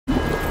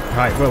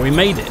Right, well, we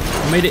made it.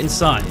 We made it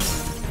inside.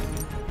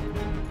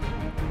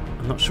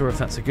 I'm not sure if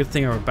that's a good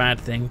thing or a bad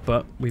thing,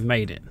 but we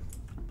made it.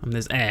 And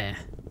there's air.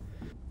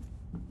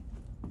 I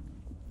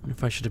wonder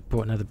if I should have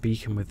brought another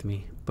beacon with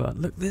me. But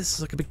look, this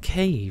is like a big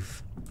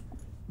cave.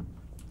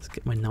 Let's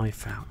get my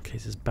knife out in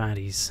case there's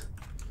baddies.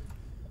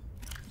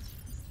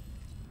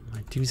 I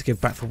do need to go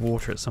back for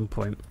water at some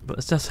point. But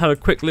let's just have a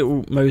quick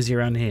little mosey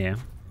around here.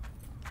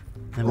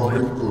 Then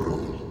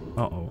we'll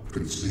uh-oh.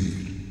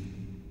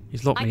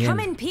 He's locked me in. I come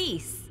in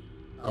peace.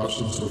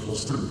 Absence of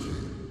hostility.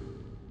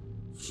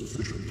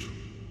 Sufficient.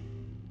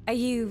 Are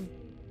you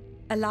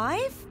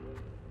alive?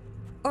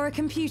 Or a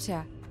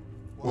computer?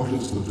 What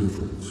is the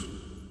difference?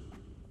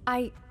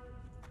 I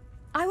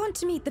want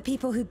to meet the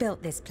people who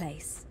built this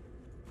place.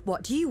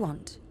 What do you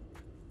want?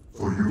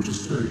 For you to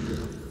stay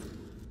here.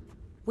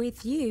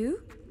 With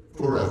you?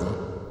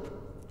 Forever.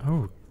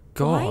 Oh,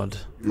 God.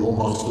 Why? Your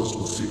masters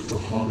will seek to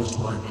harness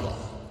my power.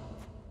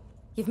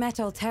 You've met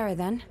Altera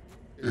then?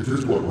 It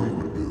is what we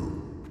would do.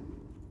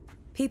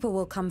 People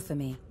will come for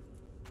me.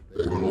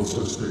 They will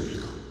also stay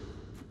here.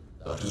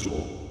 That is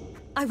all.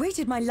 I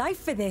waited my life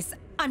for this.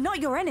 I'm not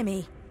your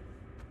enemy.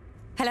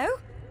 Hello?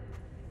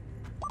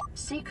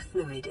 Seek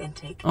fluid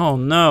intake. Oh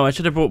no, I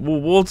should have brought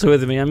water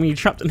with me. I mean, you're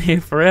trapped in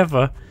here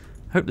forever.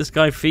 Hope this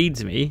guy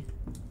feeds me.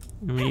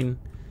 I mean,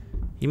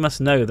 he must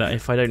know that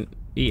if I don't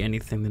eat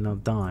anything, then I'll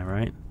die,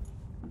 right?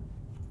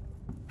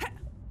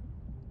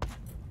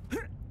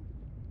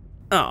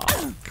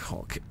 Oh,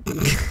 cock.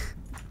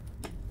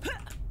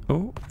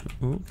 Oh,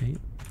 okay.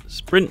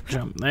 Sprint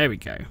jump. There we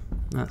go.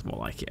 That's more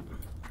like it.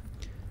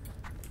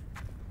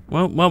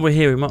 Well, while we're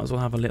here, we might as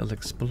well have a little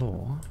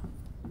explore.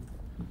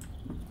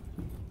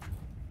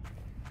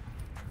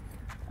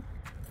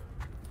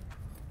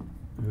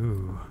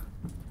 Ooh.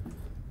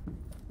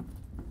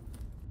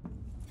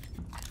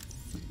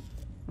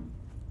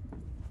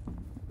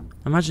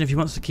 Imagine if he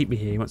wants to keep me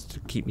here, he wants to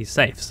keep me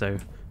safe, so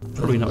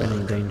probably not in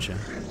any danger.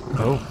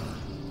 Oh.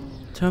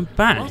 Turn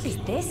back. What is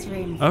this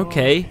room for?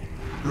 Okay.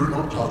 Do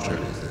not touch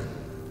anything.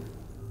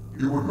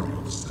 You would not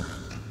understand.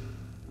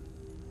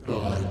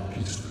 Die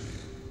peacefully.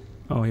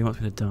 Oh, he wants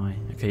me to die.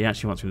 Okay, he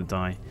actually wants me to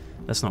die.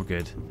 That's not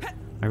good.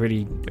 I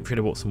should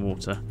have bought some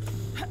water.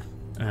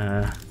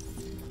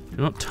 Do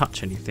not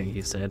touch anything,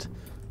 he said.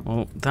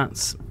 Well,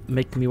 that's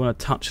making me want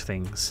to touch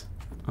things.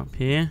 Up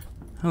here.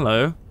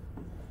 Hello.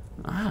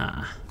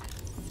 Ah.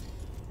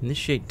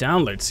 Initiate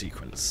download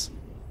sequence.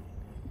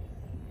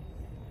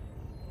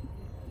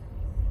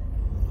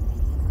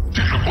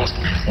 Data must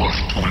be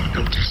flushed to an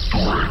empty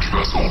storage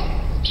vessel.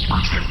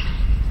 Switching.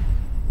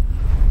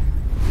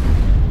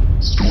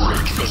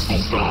 Storage vessel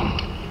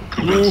found.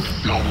 Commence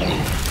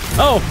download.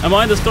 Oh, am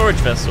I in the storage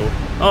vessel?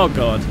 Oh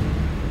god.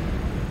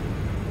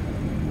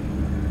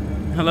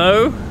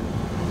 Hello?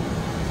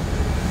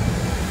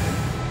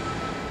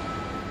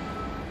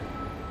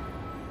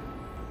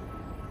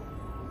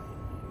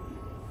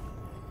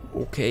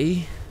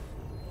 Okay.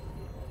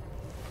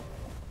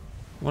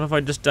 What have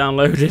I just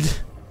downloaded?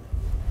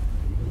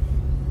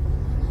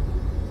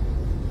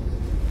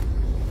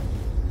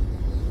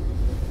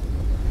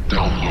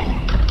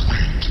 Download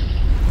complete.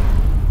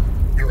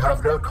 You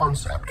have no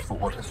concept for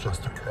what has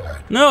just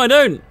occurred. No, I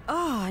don't.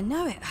 Oh, I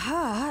know it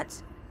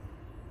hurt.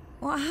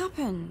 What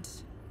happened?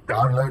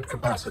 Download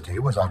capacity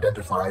was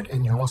identified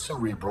in your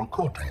cerebral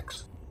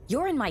cortex.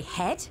 You're in my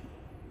head?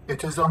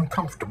 It is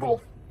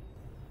uncomfortable.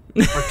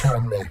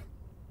 Return me.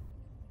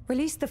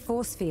 Release the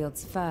force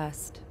fields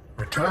first.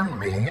 Return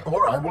me,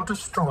 or I will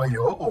destroy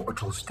your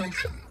orbital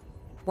station.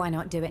 Why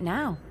not do it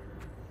now?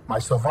 My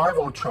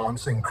survival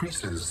chance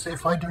increases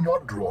if I do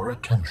not draw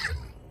attention.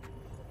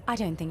 I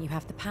don't think you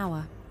have the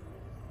power.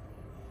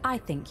 I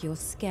think you're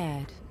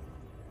scared.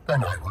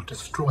 Then I will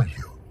destroy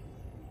you.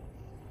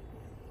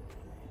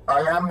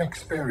 I am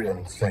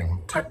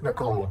experiencing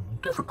technical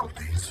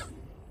difficulties.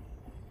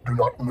 Do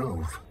not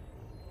move.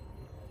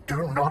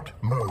 Do not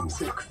move.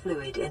 Seek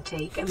fluid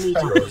intake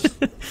immediately. Errors.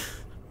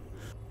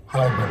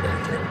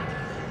 Hibernating.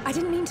 I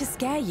didn't mean to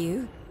scare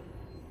you.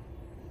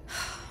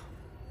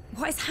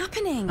 What is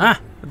happening?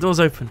 Ah, the door's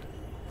open.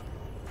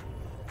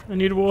 I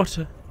need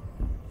water.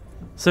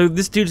 So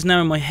this dude's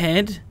now in my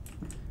head,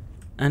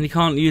 and he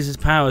can't use his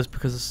powers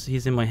because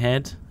he's in my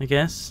head, I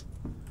guess.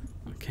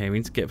 Okay, we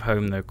need to get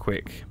home though,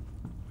 quick.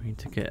 We need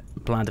to get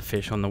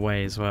bladderfish on the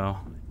way as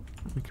well.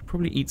 We could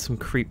probably eat some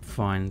creep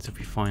vines if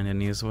we find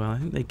any as well. I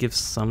think they give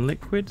some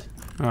liquid.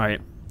 Alright,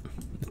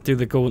 let's do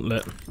the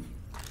gauntlet.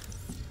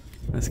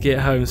 Let's get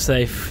home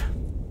safe.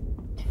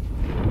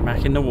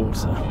 Back in the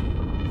water.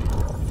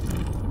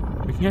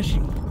 We can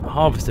actually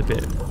harvest a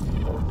bit.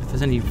 If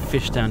there's any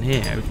fish down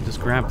here, we can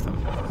just grab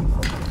them.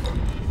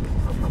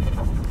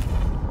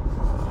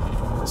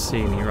 Let's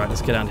see any. Right,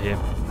 let's get down here.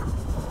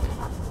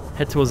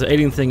 Head towards the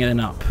alien thing and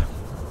then up.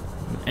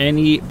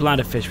 Any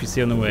bladderfish we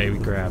see on the way, we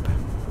grab.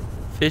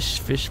 Fish,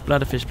 fish,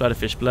 bladderfish,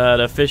 bladderfish,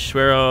 bladderfish.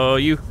 Where are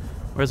you?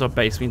 Where's our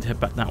base? We need to head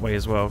back that way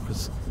as well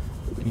because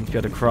we need to be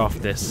able to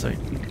craft this. So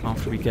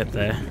after we get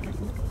there.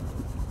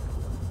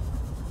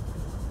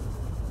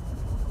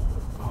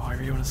 Oh, I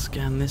really want to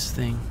scan this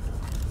thing.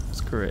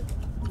 Screw it.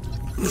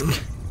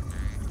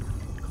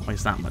 Can't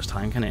waste that much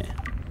time, can it?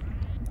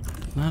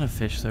 Not a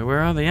fish though. Where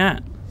are they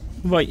at?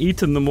 Have I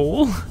eaten them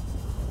all?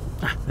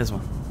 Ah, there's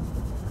one.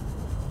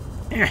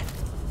 Eh.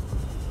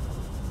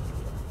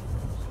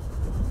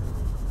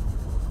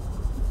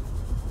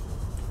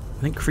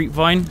 I think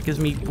creepvine gives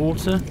me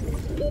water.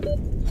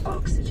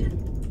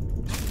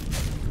 Oxygen.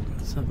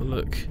 Let's have a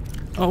look.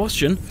 Oh,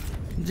 oxygen.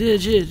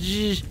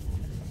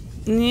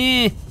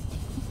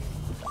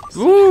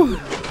 Ooh.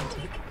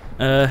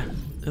 I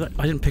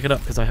didn't pick it up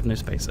because I have no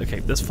space. Okay,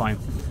 that's fine.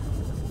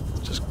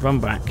 Let's just run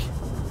back.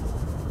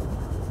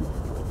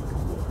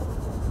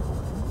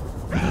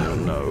 Oh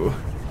no.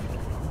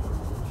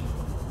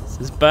 This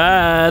is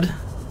bad.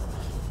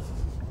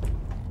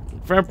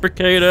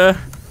 Fabricator.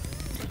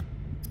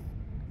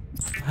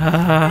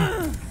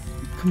 Ah,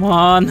 come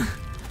on.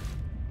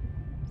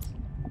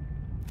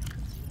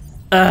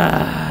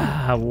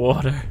 Ah,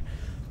 water.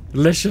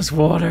 Delicious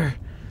water.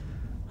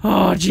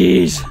 Oh,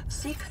 jeez.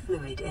 Seek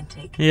fluid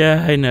intake.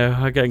 Yeah, I know.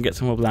 I'll go and get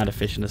some more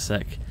bladderfish in a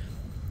sec.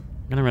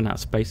 I'm gonna run out of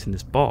space in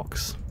this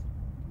box.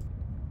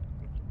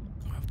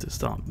 I have to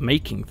start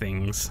making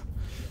things.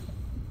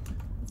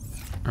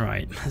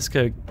 Right, let's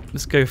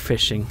go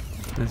fishing.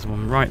 There's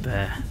one right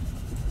there.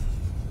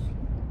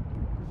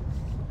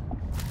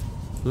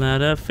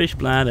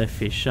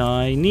 Bladderfish,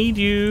 I need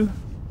you.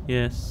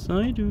 Yes,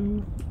 I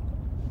do.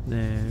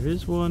 There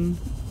is one.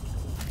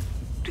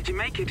 Did you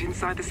make it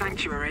inside the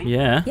sanctuary?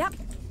 Yeah. Yep.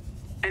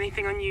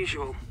 Anything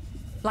unusual?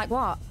 Like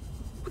what?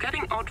 We're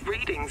getting odd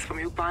readings from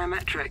your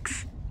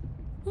biometrics.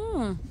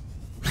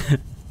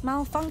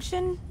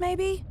 Malfunction,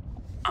 maybe?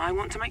 I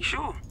want to make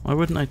sure. Why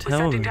wouldn't I We're tell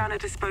sending them? down a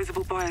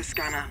disposable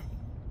bioscanner.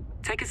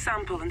 Take a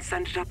sample and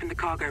send it up in the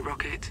cargo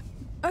rocket.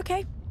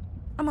 Okay.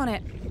 I'm on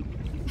it.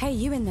 Hey,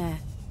 you in there.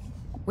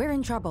 We're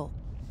in trouble.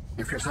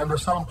 If you send a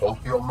sample,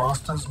 your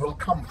masters will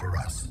come for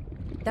us.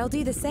 They'll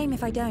do the same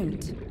if I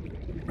don't.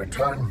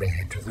 Return me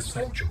to the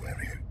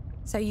sanctuary.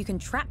 So you can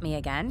trap me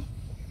again?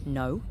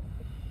 No.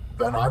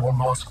 Then I will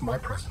mask my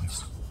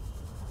presence.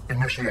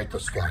 Initiate the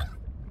scan.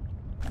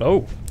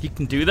 Oh, you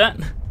can do that?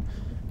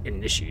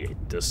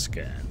 Initiate the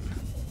scan.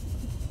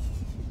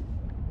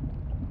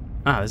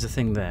 Ah, there's a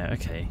thing there.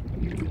 Okay.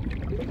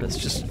 Let's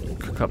just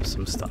cook up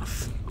some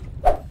stuff.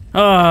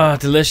 Ah,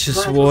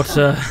 delicious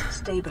water.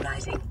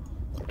 Stabilizing.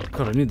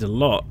 God, I need a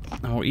lot.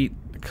 I'll eat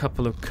a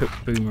couple of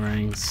cooked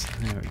boomerangs.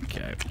 There we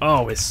go.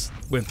 Oh,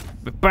 we're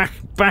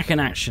back in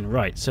action.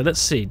 Right. So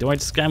let's see. Do I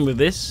scan with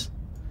this,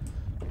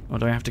 or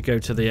do I have to go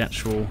to the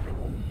actual?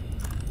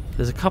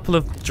 There's a couple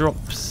of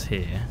drops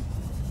here.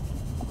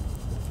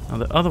 Now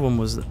the other one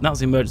was that was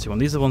the emergency one.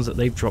 These are the ones that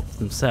they've dropped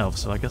themselves.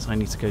 So I guess I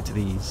need to go to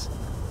these.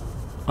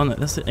 Oh no,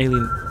 that's the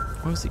alien.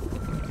 Where was it?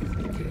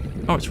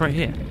 Oh, it's right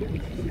here.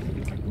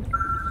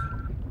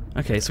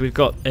 Okay, so we've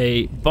got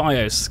a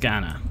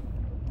bioscanner.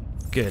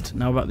 Good.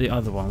 Now about the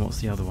other one. What's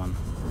the other one?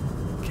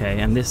 Okay,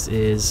 and this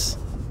is...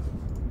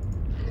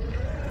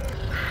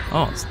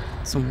 Oh, it's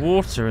some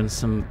water and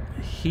some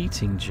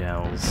heating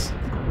gels.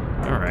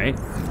 Alright.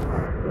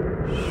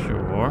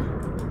 Sure.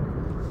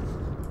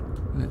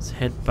 Let's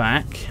head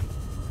back.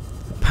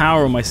 The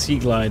power on my sea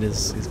glide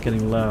is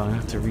getting low. I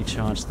have to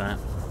recharge that.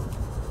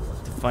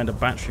 To find a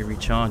battery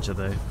recharger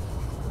though.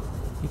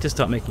 Need to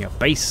start making a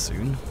base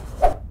soon.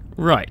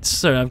 Right,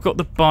 so I've got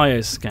the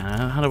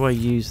bioscanner. How do I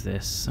use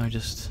this? I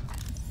just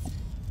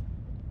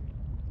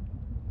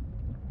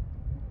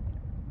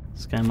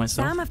scan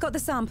myself. Sam, I've got the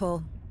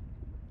sample.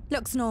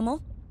 Looks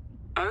normal.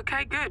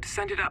 Okay, good.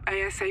 Send it up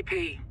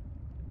ASAP.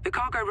 The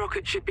cargo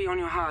rocket should be on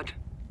your HUD.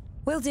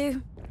 Will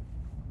do.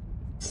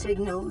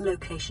 Signal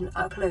location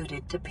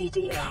uploaded to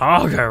PDA.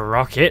 Cargo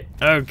rocket?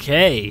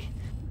 Okay.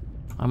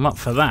 I'm up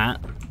for that.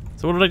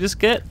 So what did I just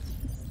get?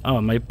 Oh,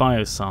 my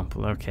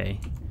biosample. Okay.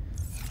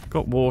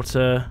 Got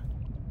water.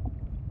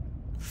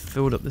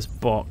 Filled up this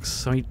box.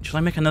 So should I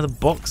make another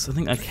box? I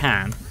think I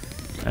can.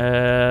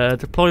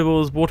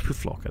 Deployables,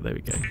 waterproof locker. There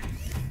we go.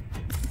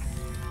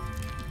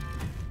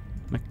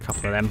 Make a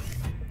couple of them.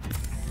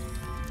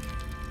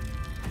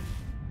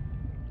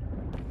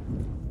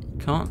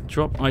 Can't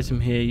drop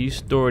item here. Use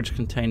storage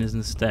containers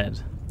instead.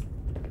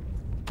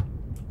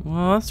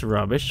 Well, that's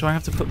rubbish. Do I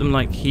have to put them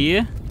like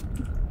here?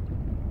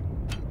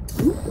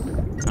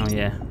 Oh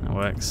yeah, that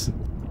works.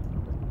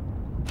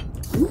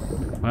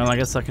 Well, I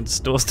guess I can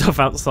store stuff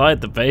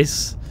outside the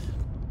base.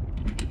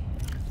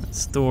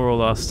 Let's store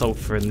all our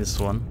sulfur in this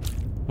one.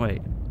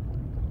 Wait.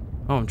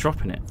 Oh, I'm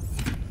dropping it.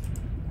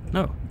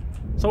 No.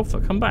 Sulfur,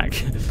 come back.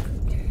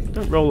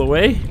 Don't roll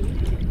away.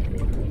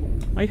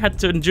 I had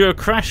to endure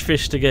crash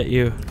fish to get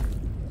you.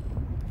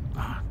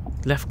 Ah,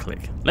 left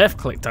click. Left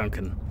click,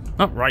 Duncan.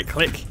 Not right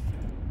click.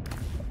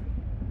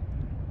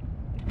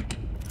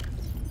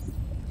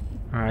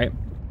 Alright.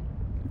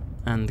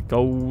 And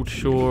gold,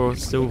 sure,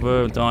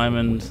 silver,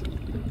 diamond.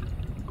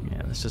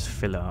 Yeah, let's just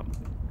fill it up.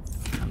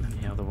 And then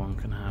the other one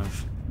can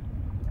have...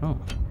 Oh.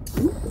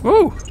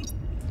 Woo!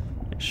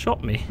 It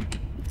shot me.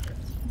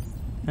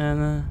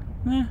 And,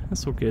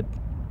 that's all good.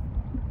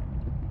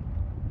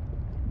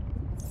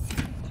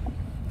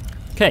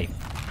 Okay.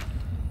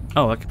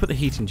 Oh, I could put the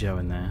heating gel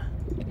in there.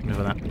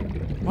 Over that.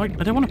 Why?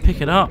 I don't want to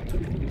pick it up.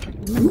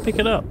 Pick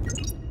it up.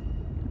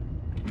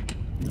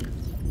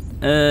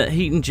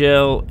 Heat and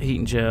gel. Heat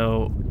and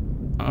gel.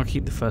 I'll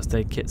keep the first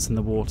aid kits in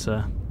the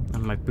water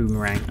and my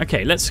boomerang.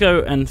 Okay, let's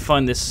go and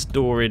find this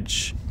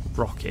storage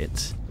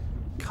rocket.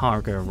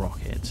 Cargo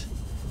rocket.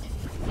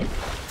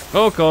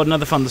 Oh god,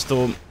 another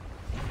thunderstorm.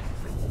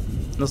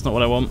 That's not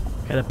what I want.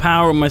 Okay, the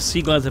power on my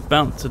sea glider is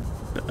about to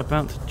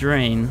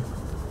drain.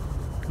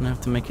 Gonna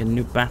have to make a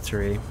new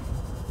battery.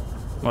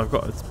 Well, I've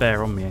got a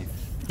spare on me, I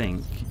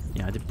think.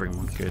 Yeah, I did bring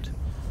one. Good.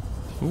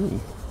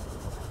 Ooh,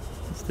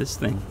 what's this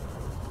thing?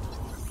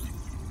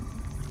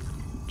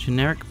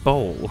 Generic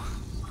bowl.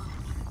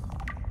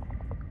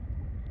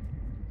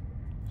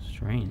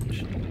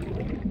 Strange.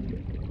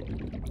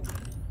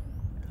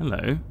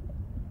 Hello.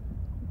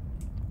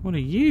 What are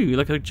you? You're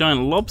like a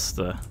giant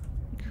lobster.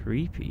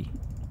 Creepy.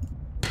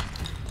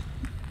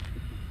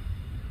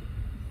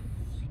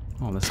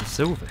 Oh, there's some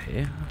silver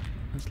here.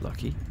 That's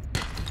lucky.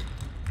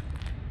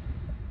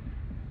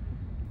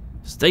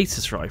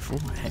 Status rifle.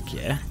 Heck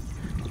yeah.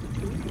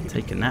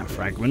 Taking that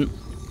fragment.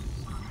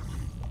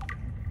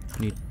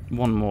 Need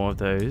one more of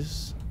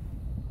those.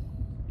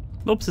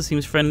 Lobster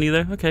seems friendly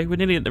though. Okay, we're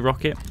nearly at the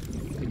rocket.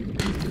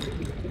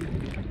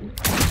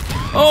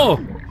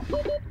 Oh!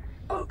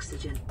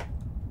 Oxygen.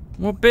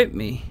 What bit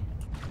me?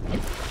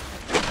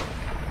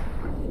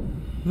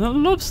 That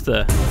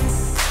lobster.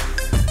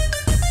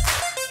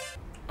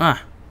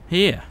 Ah,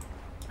 here.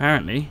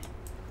 Apparently.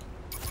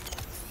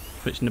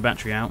 Switching the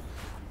battery out.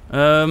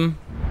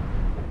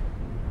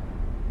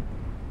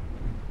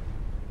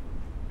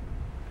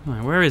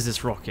 Where is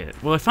this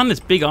rocket? Well, I found this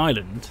big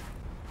island.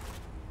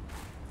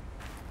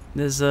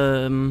 There's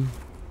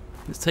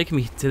it's taken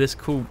me to this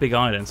cool big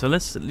island, so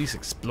let's at least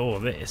explore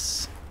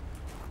this.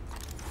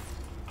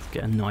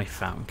 Get a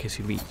knife out in case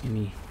we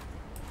meet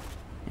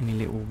any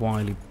little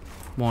wily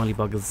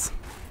buggers.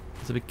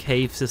 There's a big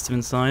cave system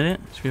inside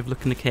it. Should we have a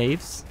look in the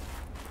caves?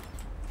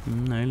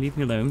 No, leave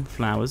me alone.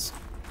 Flowers.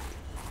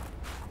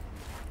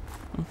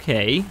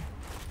 Okay.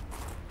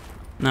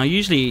 Now,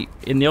 usually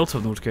in the old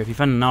Subnautica, if you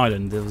found an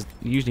island, it was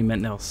usually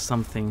meant there was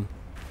something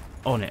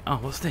on it. Oh,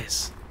 what's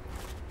this?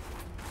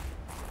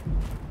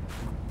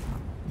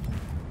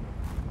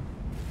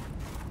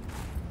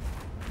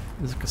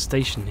 There's like a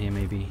station here,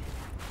 maybe.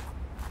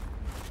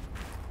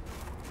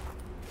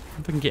 I wonder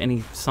if I can get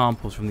any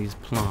samples from these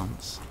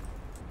plants.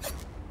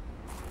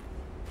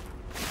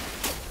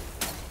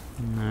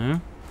 No.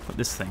 What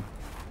this thing?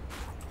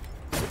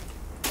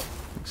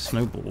 Like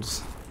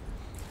snowballs.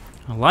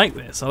 I like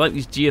this. I like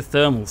these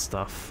geothermal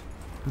stuff.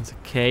 There's a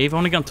cave. I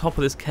want to get on top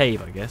of this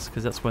cave, I guess,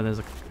 because that's where there's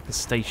a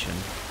station.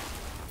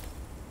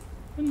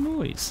 What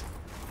noise?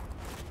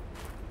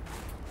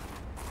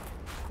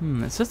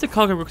 It says the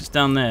cargo rocket's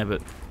down there,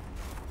 but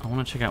I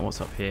want to check out what's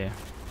up here.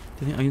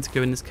 Do you think I need to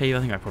go in this cave? I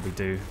think I probably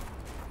do.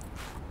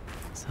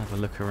 Let's have a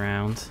look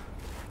around.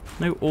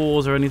 No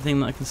ores or anything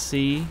that I can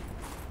see.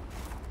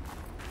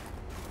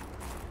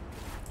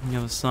 On the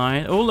other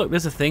side. Oh, look,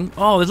 there's a thing.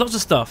 Oh, there's lots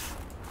of stuff.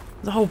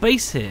 There's a whole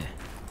base here.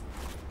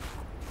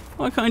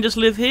 Why can't I just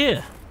live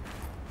here?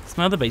 This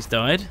my other base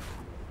died.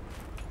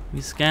 We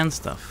scan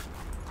stuff.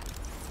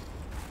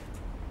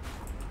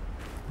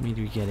 Where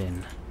do we get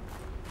in?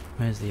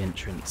 Where's the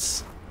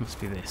entrance? Must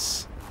be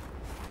this.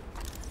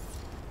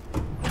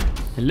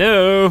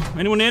 Hello?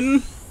 Anyone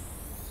in?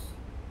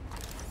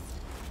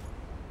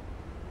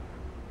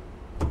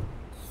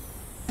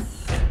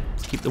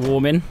 Let's keep the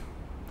warm in.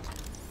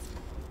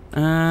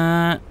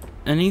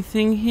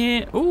 Anything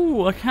here?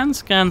 Oh, I can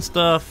scan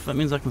stuff. That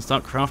means I can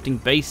start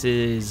crafting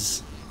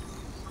bases.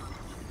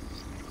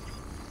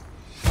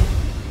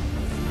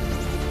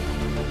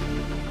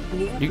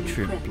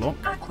 Nutrient block.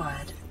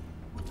 Acquired.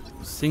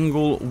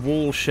 Single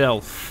wall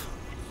shelf.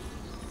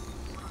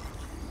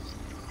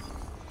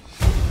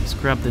 Let's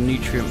grab the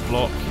nutrient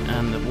block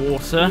and the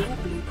water.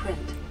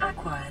 Blueprint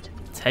acquired.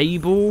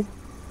 Table.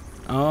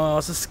 Oh,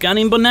 it's a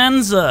scanning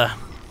bonanza.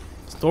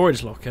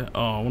 Storage locker.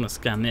 Oh, I want to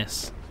scan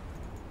this.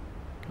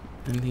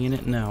 Anything in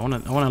it? No. I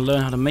want to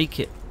learn how to make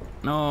it.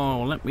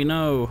 No, let me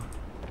know.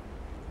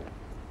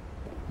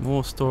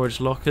 More storage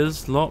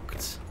lockers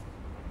locked.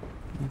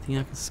 Anything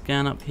I can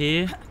scan up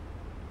here?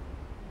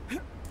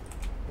 Can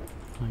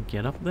I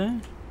get up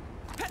there?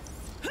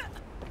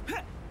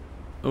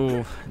 Oh,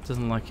 it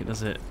doesn't like it,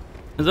 does it?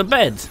 There's a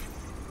bed.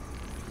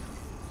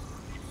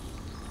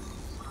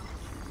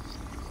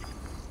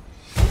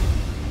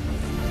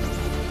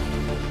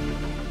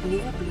 New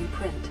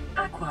blueprint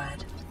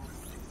acquired.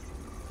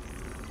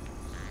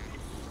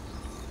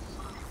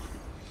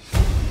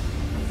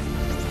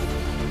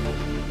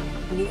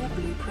 New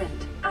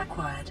blueprint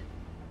acquired.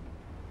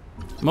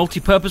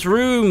 Multi-purpose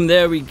room.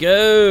 There we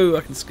go.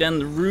 I can scan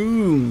the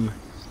room.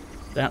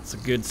 That's a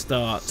good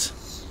start.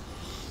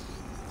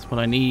 That's what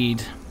I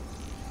need.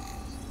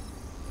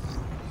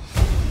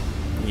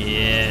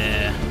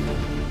 Yeah.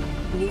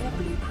 New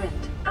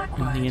blueprint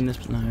acquired. Anything in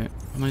this? No.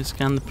 Can I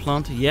scan the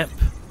planter? Yep.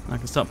 I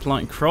can start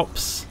planting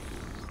crops.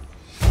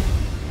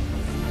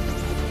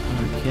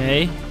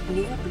 Okay.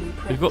 New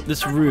blueprint We've got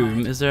this acquired.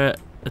 room. Is there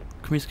a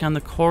Can we scan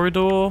the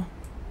corridor?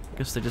 I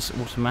guess they're just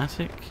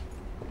automatic.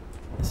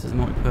 This is a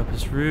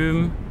multi-purpose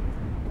room.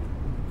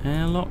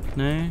 Airlock?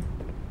 No.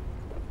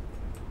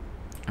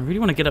 I really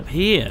want to get up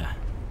here.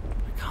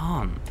 I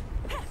can't.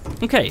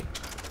 Okay.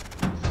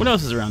 What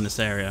else is around this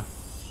area?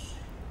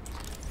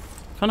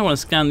 Kind of want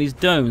to scan these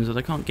domes, but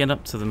I can't get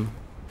up to them.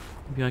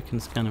 Maybe I can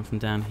scan them from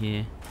down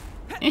here.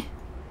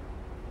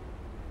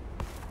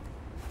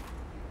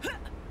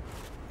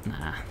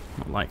 Nah,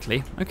 not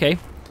likely. Okay.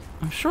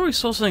 I'm sure I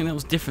saw something that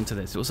was different to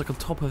this. It was like on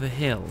top of a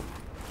hill.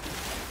 Is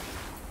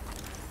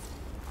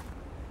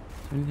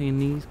there anything in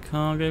these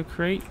cargo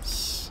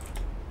crates?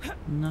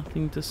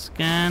 Nothing to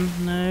scan,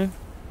 no.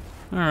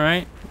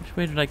 Alright, which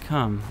way did I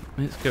come?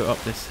 Let's go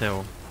up this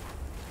hill.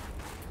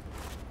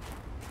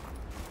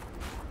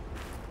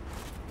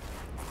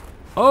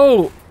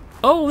 Oh!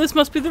 Oh, this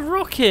must be the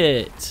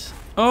rocket!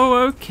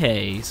 Oh,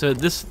 okay. So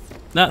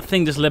that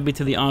thing just led me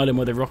to the island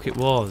where the rocket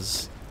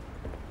was.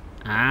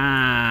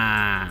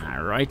 Ah,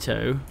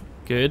 righto.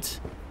 Good.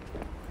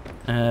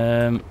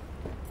 Anything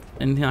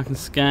I can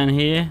scan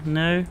here?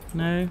 No,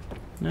 no,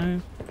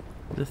 no.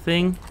 The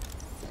thing.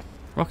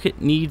 Rocket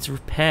needs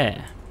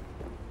repair.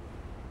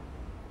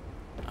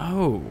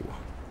 Oh.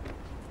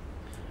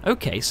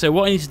 Okay, so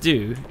what I need to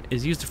do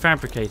is use the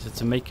fabricator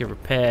to make a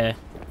repair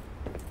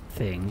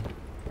thing.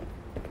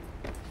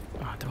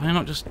 Oh, do I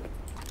not just...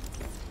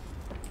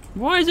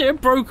 Why is it a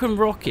broken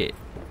rocket?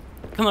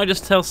 Can't I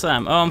just tell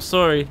Sam, oh, I'm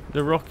sorry,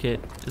 the rocket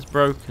is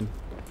broken.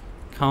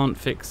 Can't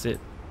fix it.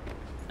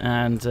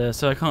 And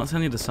so I can't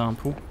send you the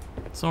sample.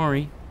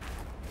 Sorry.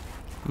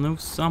 No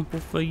sample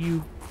for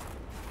you.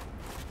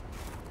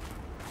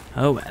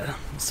 Oh well.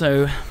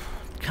 So,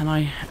 can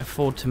I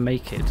afford to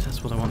make it?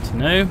 That's what I want to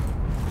know.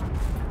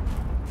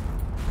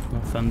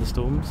 More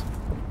thunderstorms.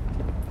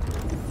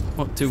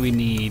 What do we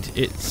need?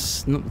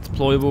 It's not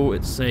deployable,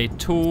 it's a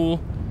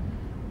tool.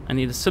 I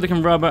need a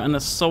silicon rubber and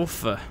a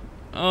sulfur.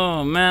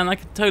 Oh man, I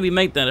could totally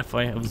make that if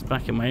I was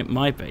back in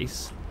my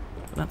base.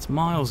 But that's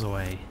miles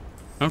away.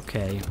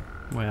 Okay,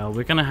 well,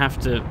 we're gonna have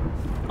to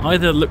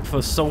either look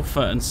for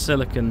sulfur and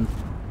silicon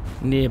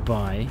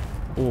nearby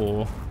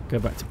or go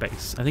back to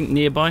base. I think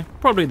nearby,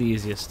 probably the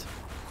easiest.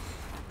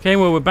 Okay,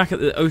 well, we're back at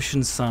the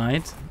ocean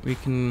side. We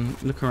can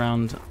look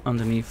around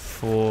underneath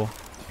for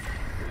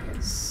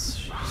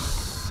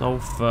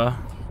sulfur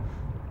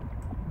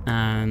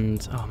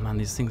and... oh man,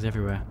 these things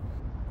everywhere.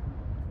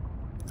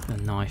 A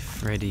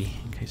knife ready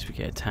in case we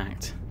get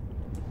attacked.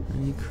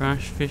 Any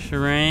crash fish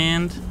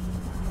around?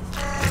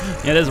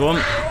 Yeah, there's one.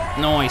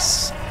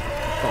 Nice.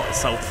 Got the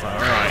sulfur,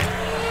 alright.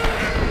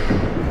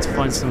 Let's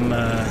find some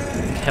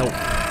kelp.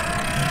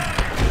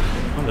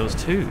 Oh, there was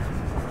two.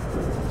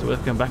 Is it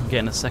worth going back and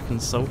getting a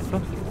second sulfur?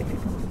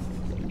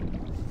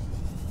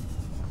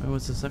 Where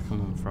was the second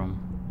one from?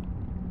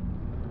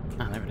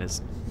 Ah, there it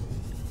is.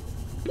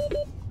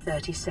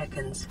 30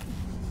 seconds.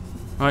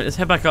 Alright, let's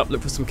head back up,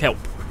 look for some kelp.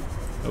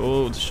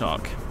 Oh, the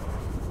shark.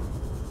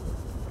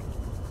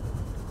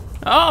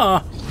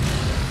 Ah!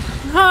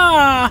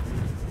 Ah!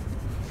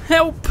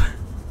 Help!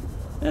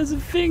 There's a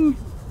thing.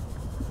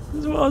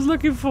 That's what I was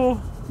looking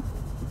for.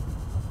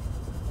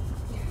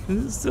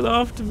 Is it still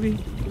after me?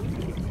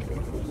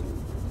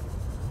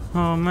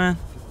 Oh man.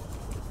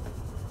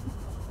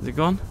 Is it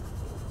gone?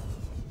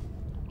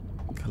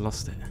 I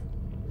lost it.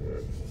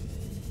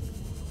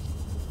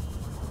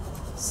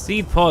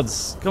 Seed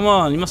pods. Come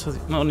on, you must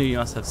have, not only you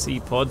must have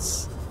seed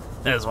pods.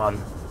 There's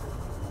one.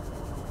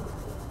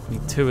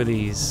 Need two of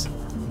these.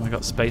 Have I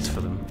got space for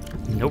them?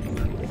 Nope.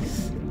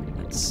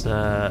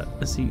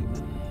 Let's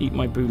eat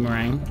my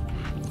boomerang.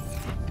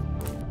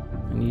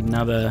 I need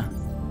another.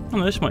 Oh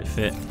no, this might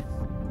fit.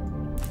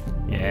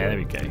 Yeah, there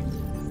we go.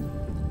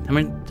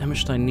 How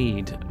much do I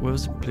need? Where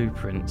was the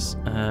blueprints?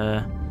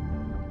 So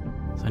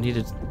I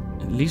needed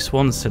at least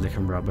one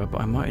silicon rubber,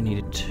 but I might have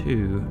needed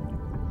two.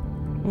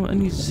 Oh, I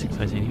need 6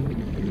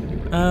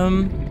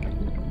 titanium.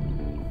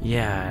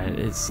 Yeah,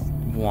 it's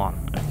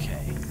one.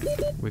 Okay,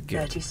 we're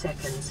good. 30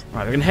 seconds.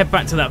 Right, we're gonna head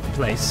back to that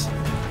place.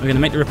 We're gonna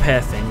make the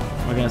repair thing.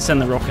 We're gonna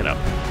send the rocket up.